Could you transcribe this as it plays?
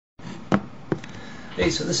Hey,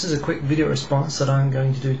 so this is a quick video response that I'm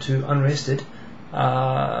going to do to Unrested.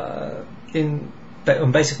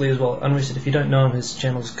 Basically as well, Unrested, if you don't know him, his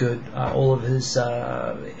channel's good. All of his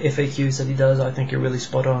FAQs that he does, I think are really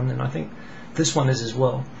spot on, and I think this one is as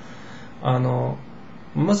well.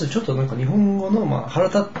 まずちょっとなんか日本語の、腹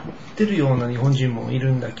立ってるような日本人もい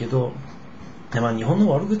るんだけど、日本の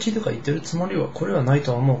悪口とか言ってるつもりはこれはない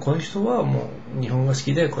とは思う。この人はもう日本が好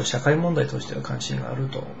きで、これ社会問題としては関心がある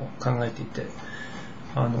と考えていて、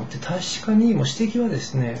で確かにもう指摘はで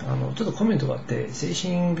すね、ちょっとコメントがあって、精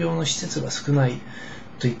神病の施設が少ないと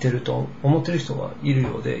言ってると思ってる人がいる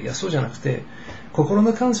ようで、いやそうじゃなくて、心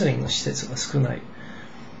のカウンセリングの施設が少ない。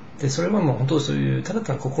でそれはもう本当そういうただ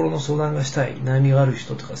単に心の相談がしたい悩みがある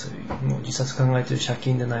人とか、そういうもう自殺考えてる借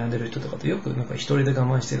金で悩んでる人とかとよくなんか一人で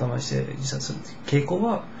我慢して自殺する傾向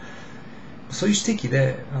はそういう指摘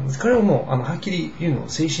で、彼はもうはっきり言うの、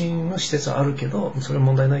精神の施設はあるけどそれは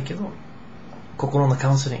問題ないけど、心のカ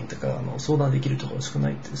ウンセリングとか相談できるところ少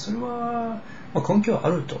ないって、それは、根拠はあ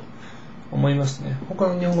ると思いますね。他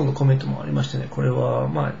の日本語のコメントもありましてね、これは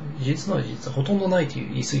事実はほとんどないと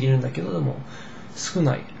言い過ぎるんだけど、でも少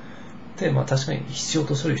ないで、確かに必要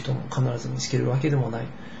とする人も必ず見つけるわけでもない。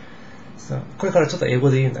これからちょっと英語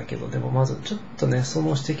で言うんだけど、でもまずちょっとね、その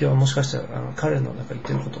指摘はもしかしたら彼の言っ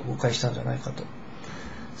てることを誤解したんじゃないかと。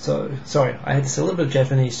So, sorry, I had to say a little bit of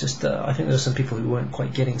Japanese, just I think there were some people who weren't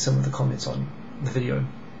quite getting some of the comments on the video.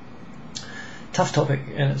 Tough topic,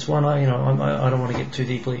 and it's one I don't want to get too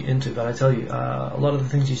deeply into, but I tell you, a lot of the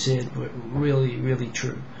things you said were really, really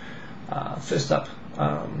true. First up,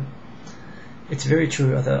 it's very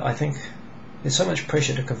true that I think there's so much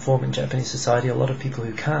pressure to conform in Japanese society. A lot of people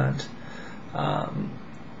who can't,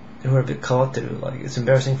 who are a bit kawateru, like it's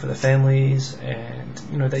embarrassing for the families,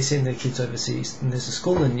 and they send their kids overseas. And there's a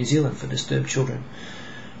school in New Zealand for disturbed children,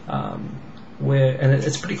 where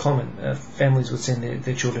it's pretty common. Families would send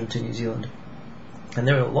their children to New Zealand, and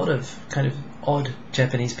there are a lot of kind of odd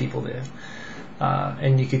Japanese people there,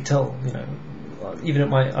 and you could tell, even at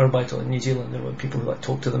my arubaito in New Zealand, there were people who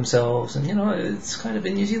talk to themselves, and it's kind of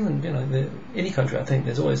in New Zealand, any country I think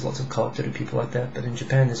there's always lots of kawateru people like that, but in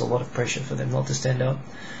Japan there's a lot of pressure for them not to stand out,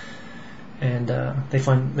 and they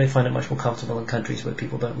find it much more comfortable in countries where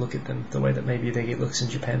people don't look at them the way that maybe they get looks in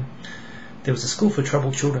Japan. There was a school for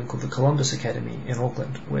troubled children called the Columbus Academy in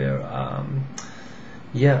Auckland, where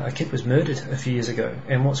a kid was murdered a few years ago.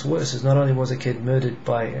 And what's worse is not only was a kid murdered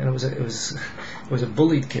by, and it was a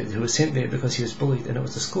bullied kid who was sent there because he was bullied, and it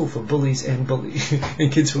was a school for bullies and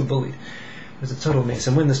and kids who were bullied. It was a total mess.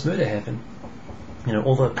 And when this murder happened,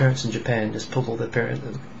 all the parents in Japan just pulled all the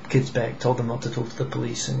kids back, told them not to talk to the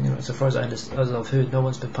police, and so far as I've heard, no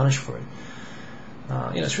one's been punished for it.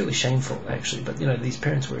 It's really shameful actually, but these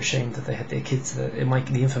parents were ashamed that they had their kids, that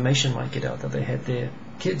the information might get out that they had their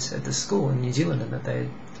kids at the school in New Zealand and that they had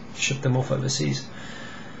shipped them off overseas.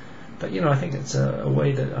 But I think it's a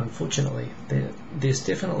way that unfortunately there's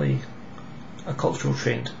definitely a cultural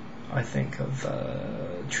trend, I think, of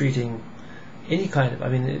treating any kind of,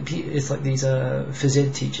 it's like these phys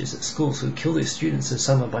ed teachers at schools who kill their students in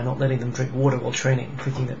summer by not letting them drink water while training,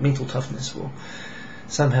 thinking that mental toughness will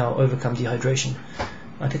somehow overcome dehydration.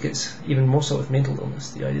 I think it's even more so with mental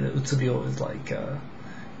illness, the idea that utsubyo is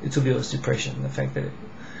utsubyo is depression, the fact that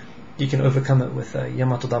you can overcome it with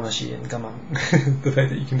yamato damashi and gaman, the fact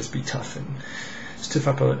that you can just be tough and stiff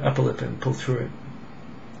upper lip and pull through it.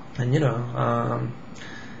 And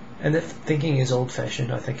and that thinking is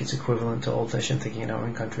old-fashioned. I think it's equivalent to old-fashioned thinking in our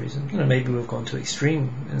own countries, and maybe we've gone too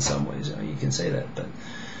extreme in some ways, you can say that, but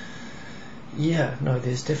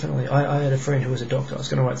there's definitely, I had a friend who was a doctor. I was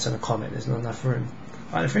going to write this in a comment, there's not enough room.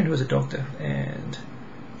 I had a friend who was a doctor, and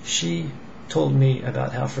she told me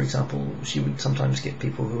about how, for example, she would sometimes get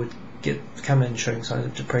people who would come in showing signs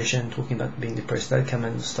of depression, talking about being depressed. They'd come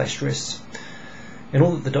in slashed wrists, and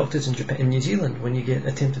all of the doctors in Japan, in New Zealand, when you get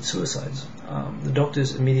attempted suicides, the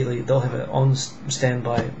doctors immediately, they'll have it on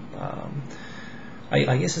standby.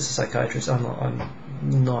 I guess as a psychiatrist, I'm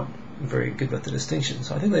not very good with the distinction,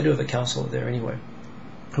 so I think they do have a counsellor there anyway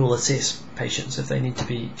who will assess patients if they need to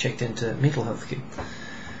be checked into mental health care.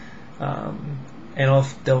 And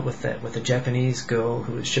I've dealt with that with a Japanese girl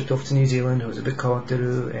who was shipped off to New Zealand, who was a bit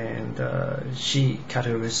kawateru, and she cut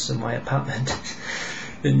her wrists in my apartment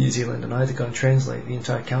in New Zealand, and I had to go and translate the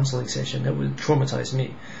entire counselling session. That would traumatize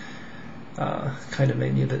me. Kind of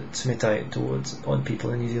made me a bit sumitai towards odd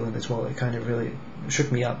people in New Zealand as well. It kind of really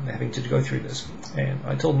shook me up having to go through this. And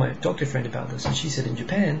I told my doctor friend about this, and she said in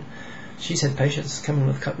Japan she's had patients come in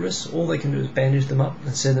with cut wrists. All they can do is bandage them up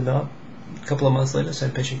and send them out. A couple of months later,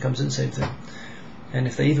 same patient comes in, same thing. And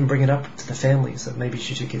if they even bring it up to the families that maybe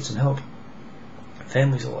she should get some help,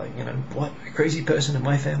 families are like, what, a crazy person in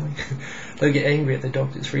my family? They'll get angry at the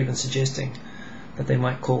doctors for even suggesting that they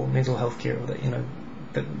might call mental health care, or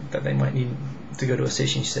that, that they might need to go to a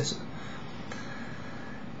session, she says.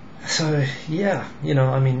 So, yeah,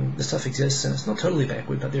 the stuff exists, and it's not totally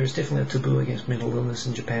backward, but there is definitely a taboo against mental illness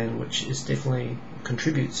in Japan, which is definitely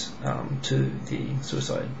contributes to the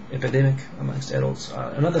suicide epidemic amongst adults.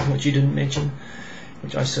 Another thing which you didn't mention,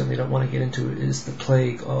 which I certainly don't want to get into, is the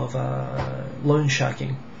plague of loan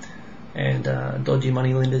sharking and dodgy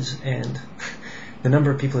money lenders, and the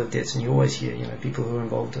number of people who have debts. And you always hear, people who are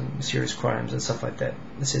involved in serious crimes and stuff like that.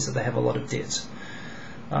 It says that they have a lot of debts.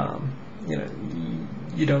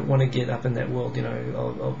 You don't want to get up in that world,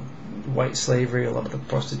 of white slavery. A lot of the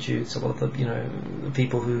prostitutes, a lot of the, the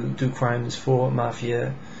people who do crimes for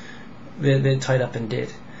mafia, they're tied up in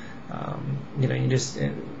debt.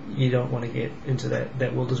 You don't want to get into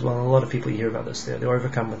that world as well. And a lot of people you hear about this, they're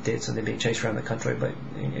overcome with debts, and they're being chased around the country. But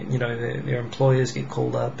their employers get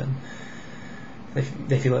called up, and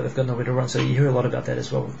they feel like they've got nowhere to run. So you hear a lot about that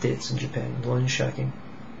as well, with debts in Japan, loan sharking.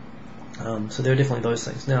 So there are definitely those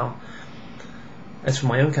things. Now, as for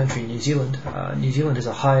my own country, New Zealand has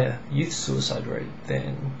a higher youth suicide rate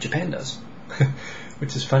than Japan does,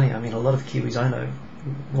 which is funny. A lot of Kiwis I know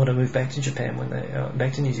want to move back to Japan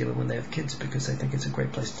back to New Zealand when they have kids, because they think it's a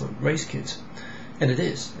great place to raise kids, and it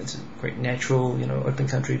is. It's a great natural, open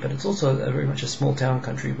country, but it's also very much a small town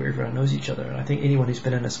country where everyone knows each other. And I think anyone who's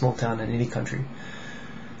been in a small town in any country,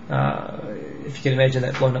 if you can imagine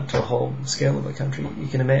that blown up to a whole scale of a country, you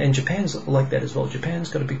can imagine. And Japan's like that as well. Japan's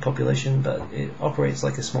got a big population, but it operates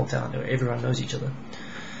like a small town where everyone knows each other.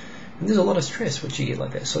 And there's a lot of stress, which you get,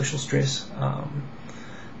 like that social stress.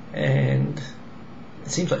 And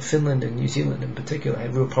it seems like Finland and New Zealand in particular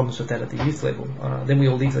have real problems with that at the youth level. Then we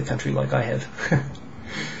all leave the country, like I have,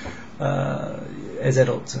 as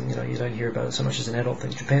adults, and you don't hear about it so much as an adult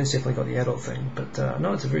thing. Japan's definitely got the adult thing, but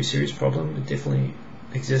no, it's a very serious problem. It definitely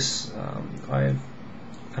exists. I have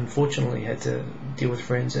unfortunately had to deal with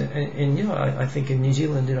friends, and I think in New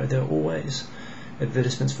Zealand, there are always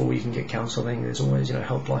advertisements for where you can get counselling. There's always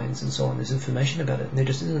helplines and so on. There's information about it, and there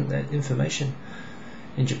just isn't that information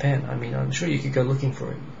in Japan. I'm sure you could go looking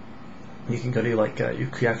for it. You can go to your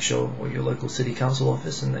Kuyakusho or your local city council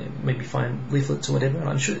office, and they maybe find leaflets or whatever, and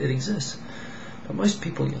I'm sure it exists. But most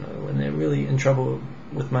people, when they're really in trouble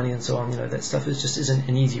with money and so on, that stuff just isn't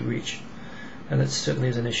an easy reach, and that certainly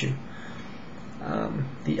is an issue.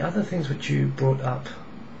 The other things which you brought up,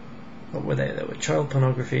 what were they? They were child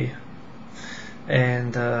pornography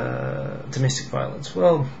and domestic violence.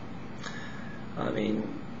 Well,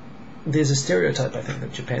 there's a stereotype, I think,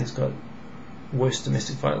 that Japan's got worse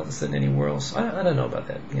domestic violence than anywhere else. I don't know about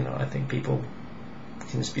that. I think people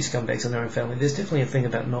can just be scumbags in their own family. There's definitely a thing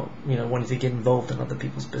about not, wanting to get involved in other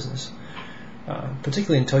people's business,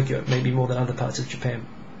 particularly in Tokyo, maybe more than other parts of Japan.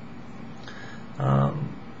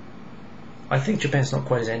 I think Japan's not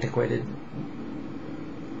quite as antiquated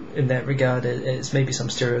in that regard as maybe some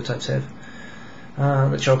stereotypes have.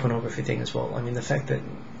 The child pornography thing as well. The fact that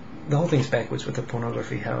the whole thing's backwards with the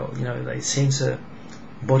pornography, how they censor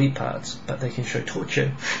body parts, but they can show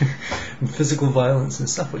torture and physical violence and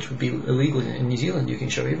stuff, which would be illegal. In New Zealand, you can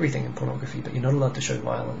show everything in pornography, but you're not allowed to show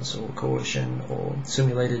violence or coercion or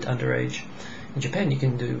simulated underage. In Japan, you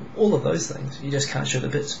can do all of those things, you just can't show the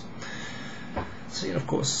bits. So, of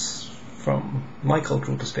course, from my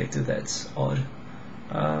cultural perspective, that's odd.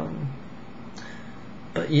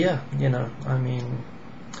 But yeah,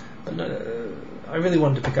 but no, I really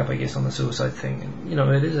wanted to pick up, I guess, on the suicide thing.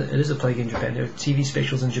 And, it is a plague in Japan. There are TV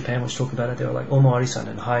specials in Japan which talk about it. There are like Omo-Ari-san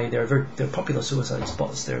and Hai. They're popular suicide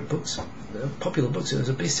spots. There are books, popular books. There's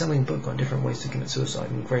a best-selling book on different ways to commit suicide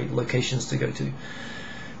and great locations to go to,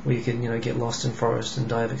 where you can, get lost in forests and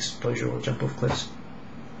die of exposure or jump off cliffs.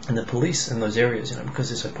 And the police in those areas, because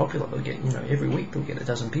they're so popular, they'll get, every week they'll get a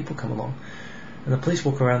dozen people come along. And the police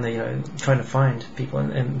walk around there, trying to find people.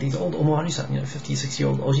 And these old Omo-Ari-san, 50,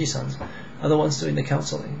 60-year-old Oji-sans, are the ones doing the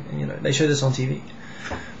counselling. And, they show this on TV.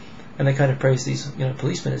 And they kind of praise these,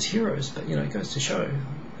 policemen as heroes. But, it goes to show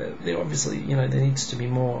that there obviously, there needs to be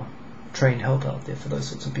more trained help out there for those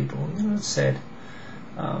sorts of people. And, it's sad.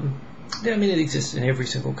 It exists in every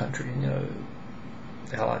single country. And,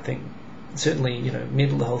 I think certainly,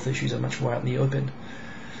 mental health issues are much more out in the open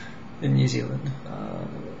in New Zealand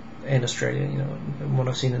and Australia, and what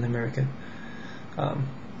I've seen in America.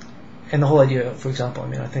 And the whole idea, for example,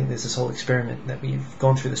 I think there's this whole experiment that we've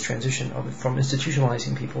gone through, this transition from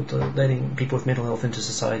institutionalizing people to letting people with mental health into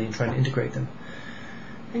society and trying to integrate them.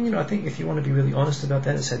 And, I think if you want to be really honest about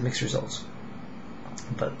that, it's had mixed results.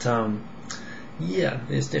 But, yeah,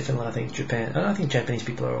 there's definitely, I think, Japan, and I think Japanese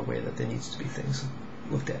people are aware that there needs to be things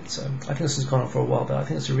looked at. So I think this has gone on for a while, but I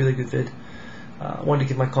think it's a really good vid. I wanted to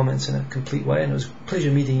give my comments in a complete way, and it was a pleasure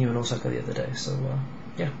meeting you in Osaka the other day. So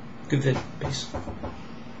yeah, good vid. Peace.